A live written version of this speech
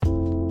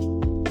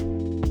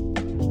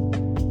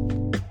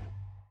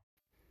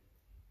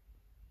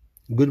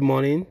Good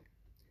morning.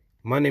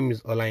 My name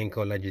is Olayinka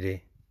Olajide.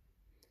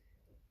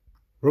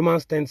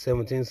 Romans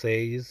 10:17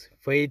 says,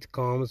 faith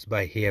comes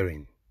by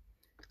hearing,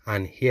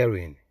 and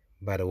hearing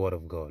by the word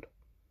of God.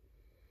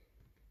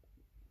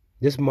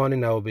 This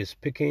morning I will be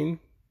speaking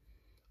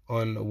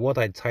on what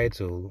I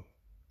title,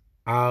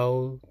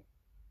 How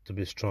to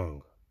be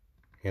Strong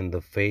in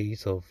the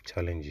Face of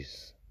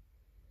Challenges.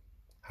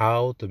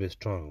 How to be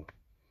strong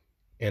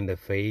in the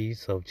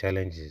face of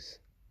challenges.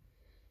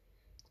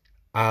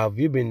 Have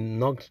you been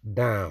knocked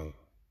down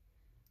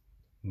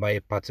by a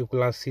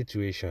particular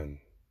situation?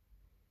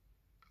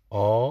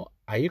 Or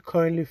are you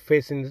currently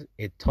facing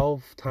a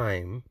tough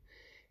time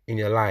in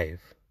your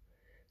life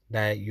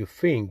that you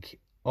think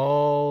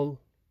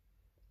all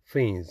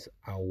things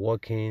are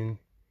working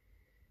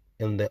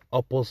in the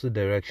opposite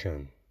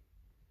direction?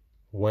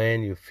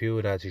 When you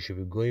feel that you should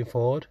be going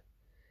forward,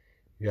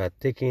 you are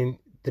taking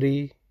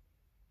 3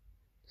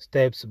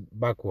 steps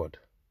backward.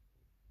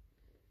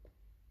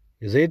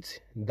 Is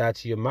it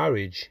that your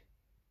marriage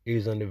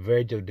is on the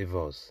verge of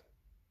divorce?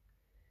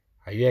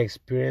 Are you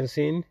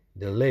experiencing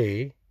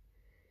delay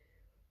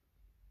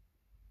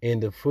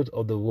in the fruit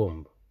of the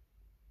womb?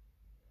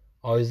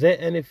 Or is there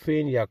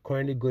anything you are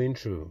currently going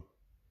through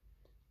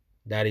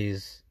that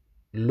is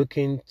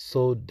looking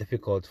so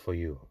difficult for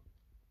you?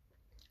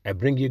 I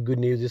bring you good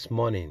news this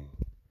morning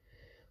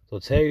to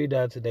tell you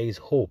that there is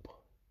hope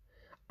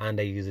and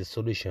there is a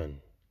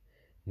solution.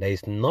 There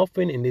is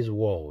nothing in this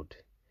world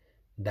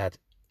that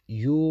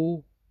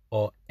you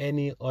or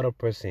any other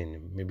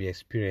person may be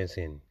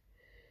experiencing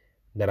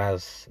that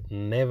has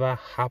never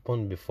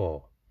happened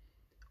before,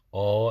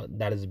 or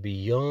that is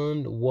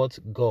beyond what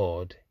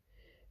God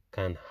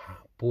can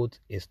put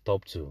a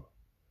stop to.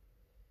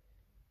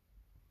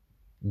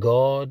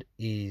 God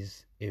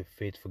is a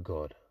faithful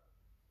God.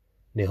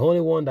 The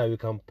only one that we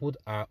can put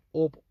our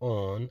hope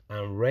on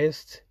and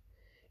rest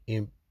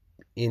in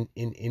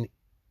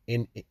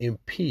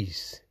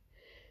peace,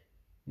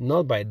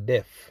 not by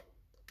death,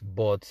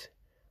 but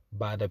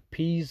by the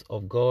peace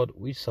of God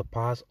which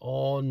surpasses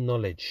all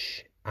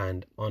knowledge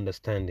and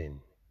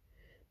understanding,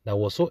 that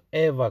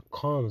whatsoever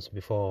comes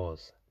before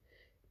us,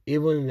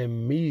 even in the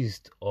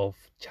midst of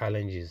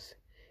challenges,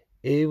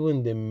 even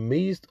in the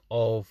midst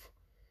of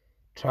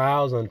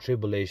trials and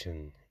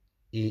tribulation,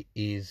 He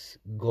is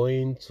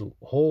going to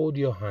hold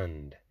your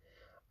hand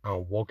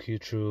and walk you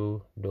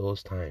through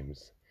those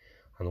times.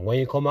 And when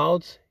you come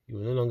out, you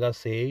will no longer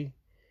say,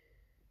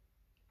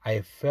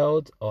 I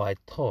felt or I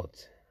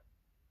thought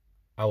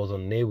I was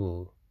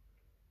unable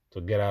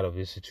to get out of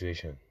this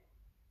situation.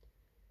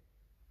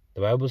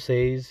 The Bible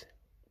says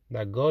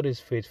that God is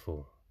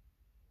faithful.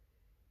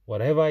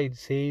 Whatever it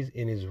says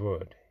in His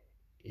word,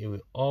 He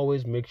will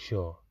always make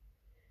sure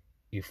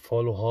He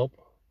follow up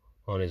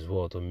on His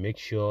word to make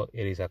sure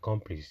it is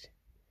accomplished.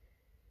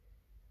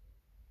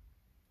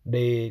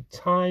 The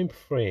time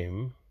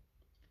frame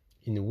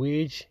in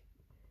which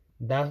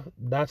that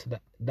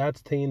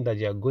thing that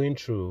you are going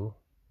through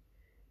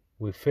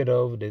will fade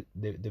off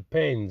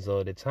depends,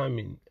 or the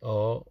timing,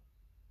 or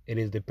it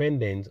is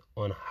dependent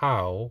on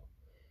how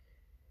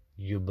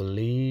you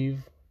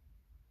believe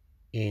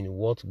in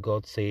what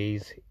God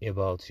says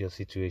about your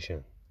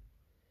situation.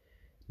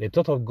 The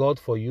thought of God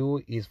for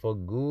you is for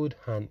good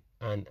and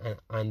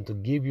to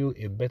give you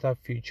a better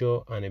future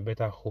and a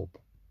better hope.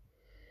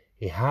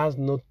 He has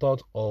no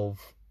thought of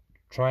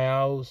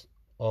trials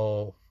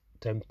or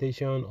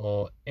temptation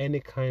or any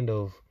kind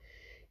of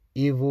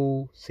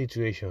evil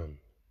situation.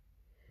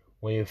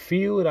 When you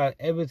feel that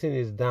everything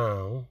is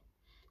down,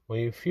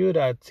 when you feel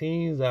that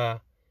things are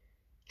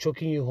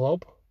choking you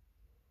up,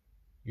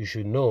 you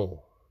should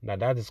know that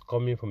that is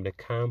coming from the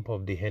camp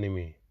of the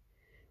enemy,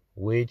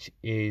 which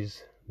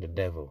is the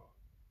devil.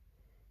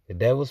 The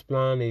devil's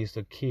plan is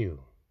to kill,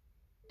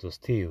 to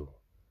steal,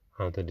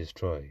 and to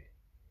destroy.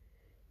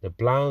 The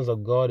plans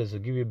of God is to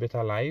give you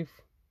better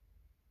life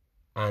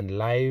and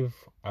life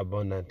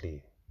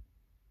abundantly.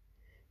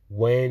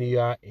 When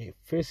you are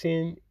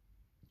facing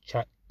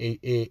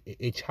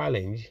a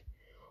challenge,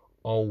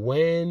 or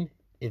when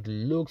it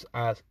looks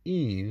as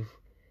if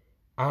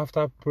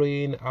after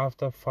praying,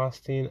 after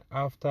fasting,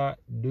 after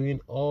doing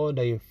all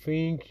that you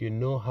think you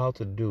know how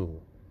to do,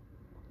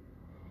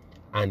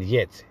 and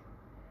yet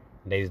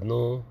there is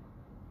no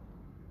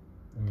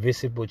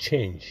visible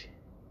change,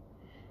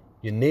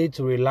 you need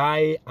to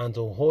rely and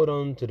to hold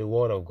on to the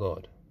word of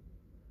God.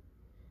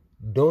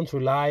 Don't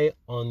rely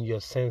on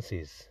your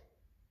senses.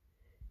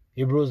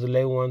 Hebrews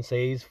 11:1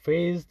 says,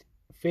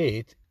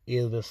 faith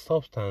is the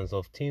substance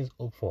of things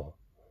hoped for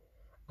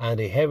and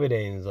the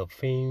evidence of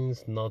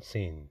things not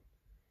seen.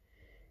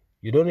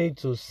 You don't need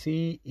to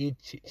see it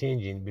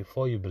changing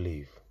before you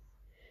believe.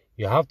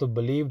 You have to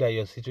believe that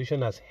your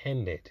situation has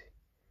ended.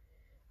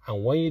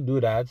 And when you do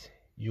that,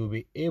 you'll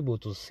be able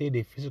to see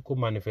the physical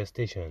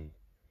manifestation.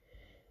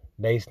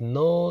 There is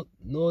no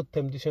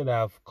temptation that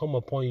have come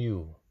upon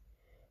you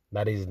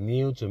that is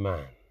new to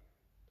man.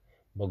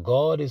 But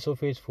God is so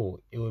faithful,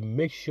 He will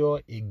make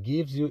sure He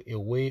gives you a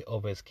way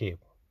of escape.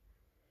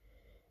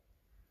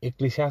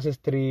 Ecclesiastes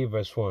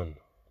 3:1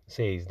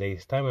 says there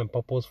is time and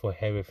purpose for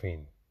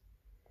everything.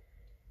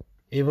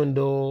 Even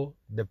though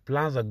the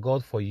plans of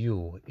God for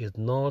you is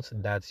not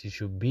that you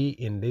should be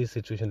in this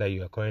situation that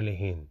you are currently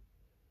in.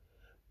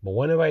 But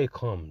whenever it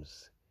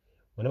comes,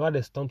 whenever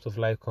the storms of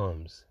life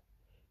comes,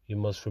 you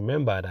must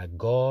remember that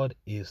God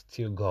is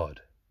still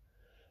God.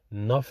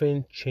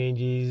 Nothing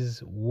changes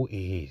who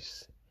He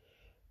is.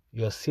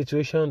 Your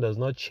situation does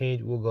not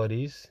change who God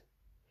is.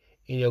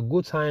 In your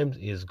good times,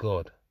 He is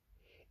God.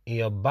 In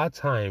your bad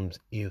times,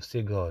 He is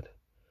still God.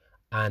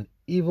 And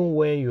even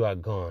when you are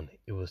gone,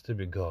 He will still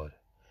be God.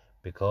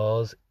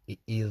 Because He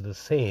is the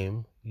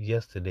same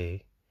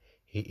yesterday,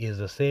 He is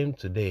the same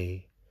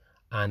today,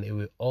 and He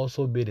will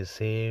also be the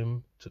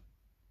same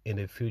in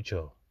the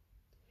future.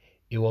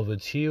 He was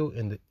with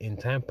you in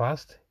time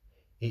past.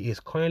 He is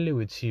currently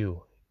with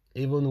you,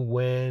 even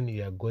when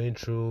you are going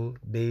through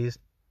these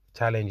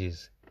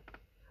challenges.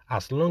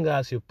 As long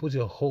as you put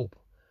your hope,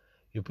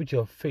 you put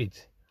your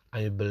faith,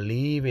 and you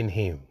believe in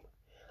Him,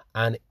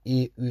 and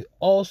He will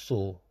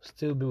also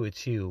still be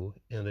with you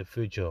in the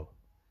future.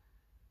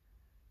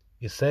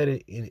 He said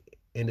it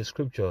in the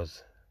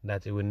scriptures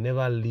that He will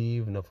never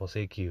leave nor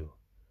forsake you.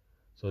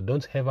 So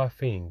don't ever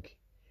think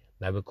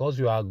that because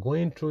you are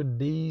going through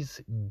this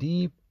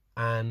deep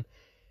and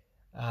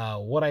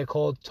what I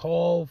call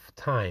tough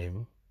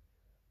time,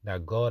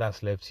 that God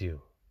has left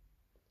you.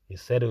 He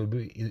said He will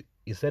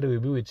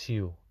be with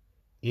you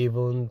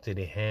even to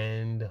the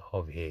end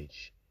of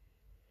age.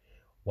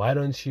 Why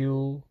don't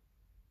you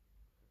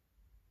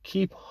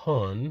keep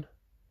on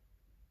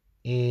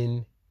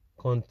in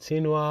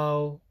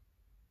continual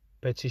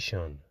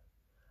petition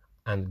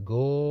and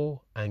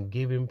go and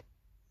give Him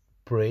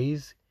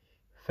praise,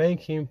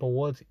 thank Him for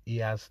what He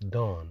has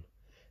done,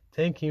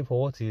 thank Him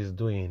for what He is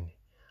doing,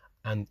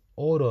 and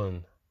hold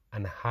on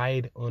and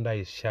hide under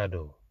His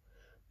shadow,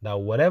 that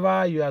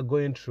whatever you are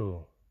going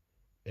through,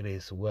 it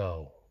is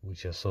well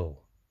with your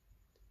soul.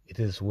 It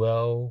is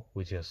well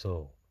with your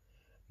soul.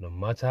 No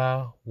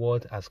matter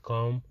what has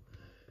come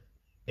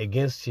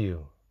against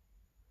you,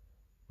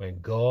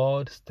 when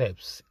God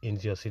steps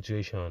into your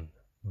situation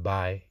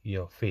by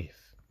your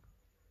faith,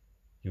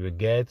 you will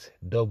get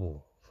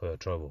double for your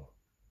trouble.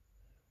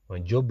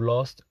 When Job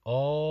lost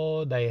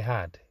all that he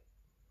had,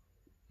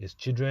 his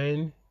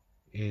children,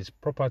 his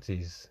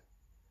properties,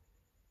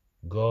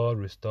 God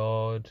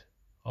restored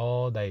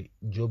all that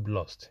Job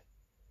lost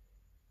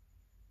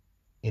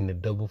in a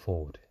double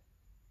fold.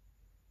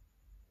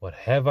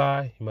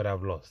 Whatever he might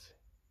have lost,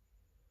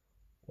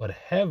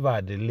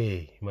 whatever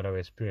delay he might have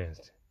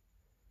experienced,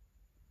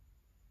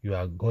 you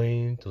are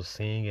going to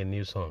sing a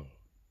new song.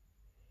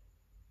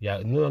 You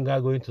are no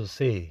longer going to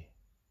say,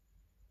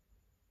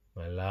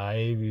 my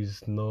life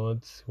is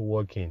not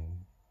working.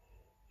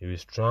 You will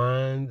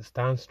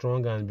stand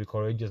strong and be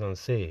courageous and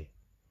say,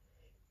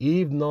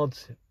 if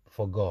not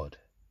for God,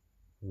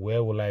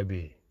 where will I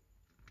be?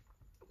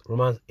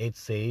 Romans 8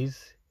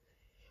 says,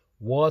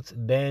 what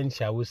then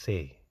shall we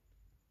say?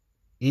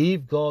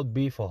 If God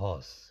be for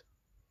us,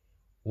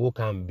 who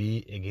can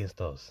be against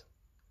us?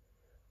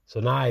 So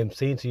now I am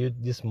saying to you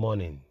this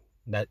morning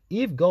that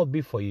if God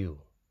be for you,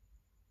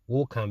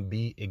 who can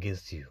be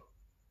against you?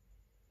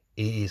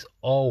 He is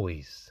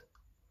always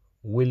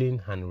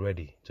willing and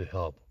ready to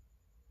help.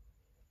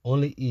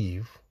 Only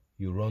if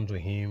you run to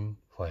Him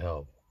for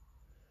help.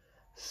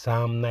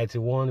 Psalm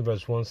 91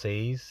 verse 1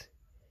 says,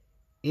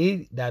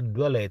 he that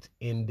dwelleth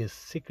in the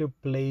secret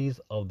place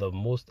of the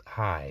Most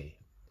High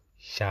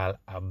shall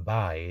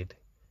abide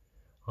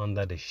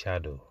under the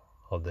shadow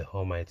of the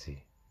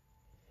Almighty.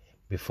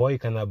 Before you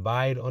can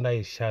abide under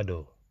His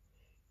shadow,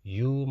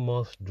 you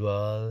must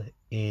dwell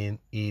in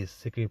His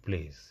secret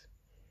place.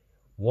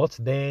 What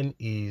then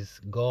is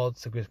God's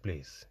secret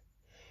place?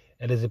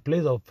 It is a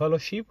place of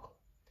fellowship.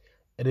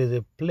 It is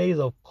a place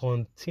of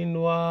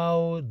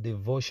continual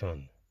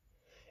devotion.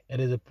 It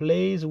is a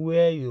place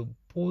where you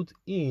put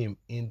Him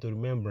into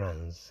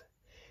remembrance.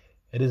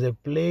 It is a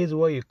place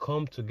where you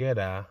come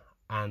together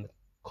and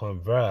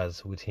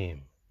converse with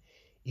Him.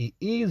 He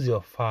is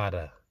your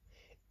Father.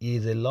 He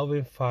is a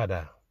loving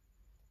Father.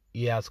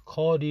 He has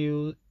called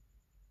you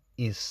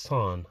His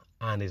son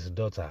and His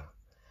daughter.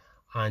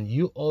 And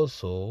you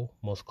also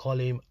must call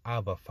Him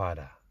Abba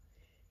Father.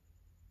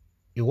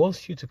 He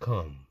wants you to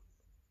come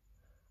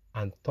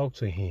and talk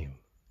to Him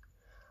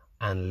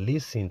and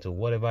listen to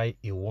whatever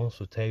He wants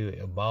to tell you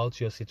about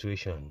your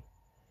situation.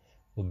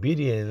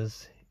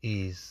 Obedience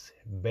is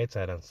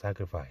better than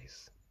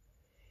sacrifice.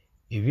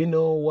 If you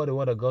know what the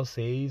Word of God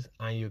says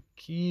and you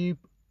keep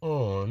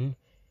on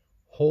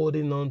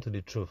holding on to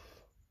the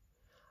truth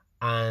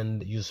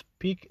and you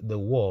speak the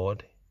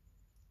Word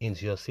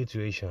into your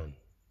situation,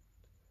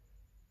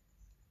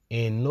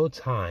 in no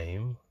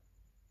time,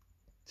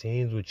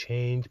 things will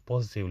change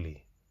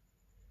positively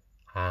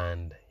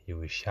and you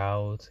will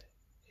shout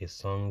the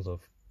song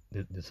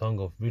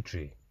of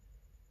victory.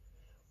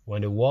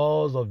 When the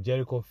walls of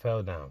Jericho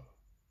fell down,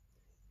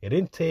 it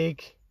didn't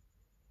take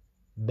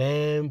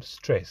them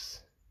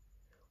stress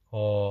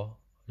or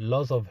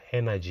loss of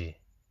energy.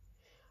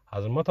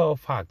 As a matter of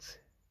fact,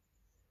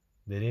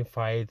 they didn't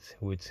fight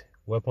with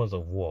weapons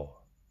of war.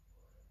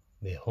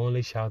 They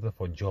only shouted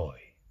for joy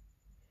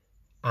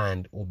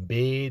and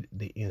obeyed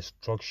the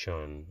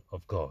instruction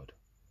of God.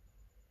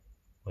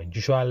 When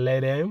Joshua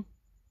led them,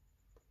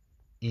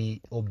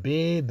 he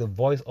obeyed the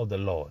voice of the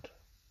Lord,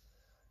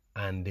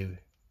 and they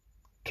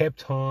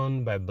kept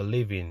on by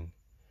believing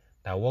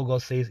that what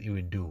God says he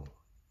will do,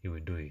 he will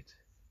do it.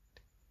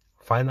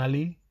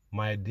 Finally,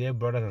 my dear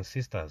brothers and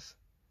sisters,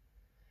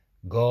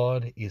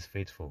 God is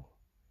faithful.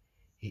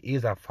 He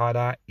is our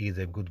Father, He is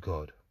a good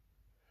God.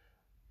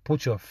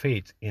 Put your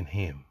faith in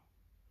Him.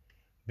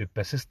 Be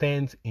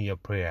persistent in your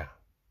prayer.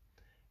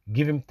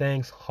 Give Him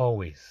thanks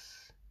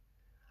always.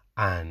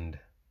 And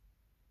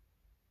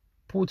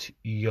put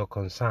your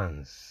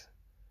concerns,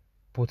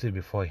 put it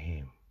before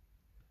Him,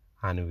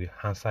 and He will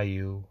answer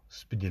you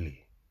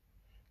speedily.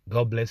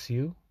 God bless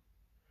you.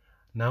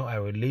 Now I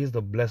release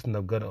the blessing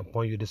of God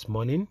upon you this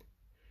morning.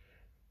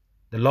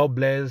 The Lord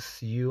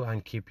bless you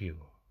and keep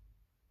you.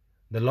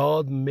 The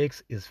Lord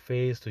makes His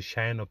face to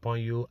shine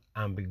upon you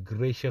and be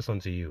gracious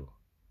unto you.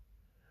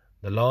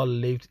 The Lord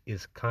lift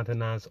His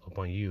countenance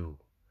upon you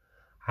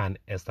and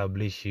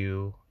establish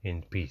you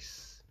in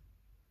peace.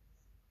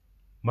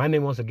 My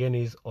name once again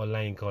is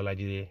Olayinka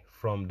Olajide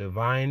from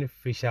Divine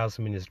Fishers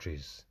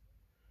Ministries.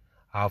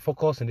 Our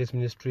focus in this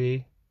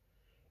ministry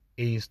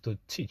is to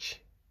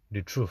teach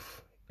the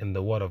truth in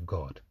the Word of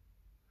God.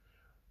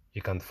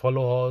 You can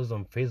follow us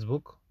on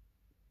Facebook,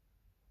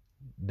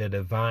 The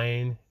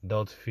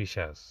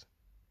Divine.Fishers.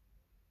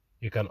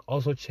 You can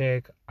also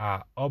check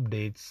our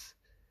updates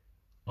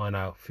on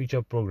our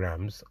future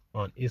programs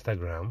on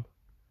Instagram,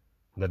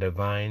 The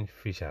Divine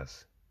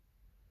Fishers.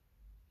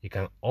 You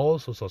can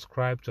also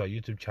subscribe to our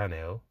YouTube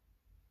channel,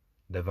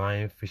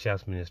 Divine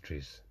Fishers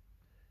Ministries.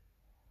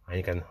 And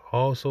you can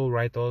also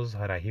write us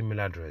at our email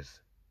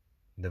address,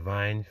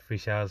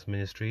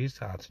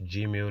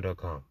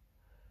 divinefishersministries@gmail.com.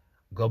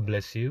 God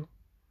bless you.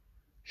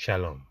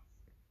 Shalom.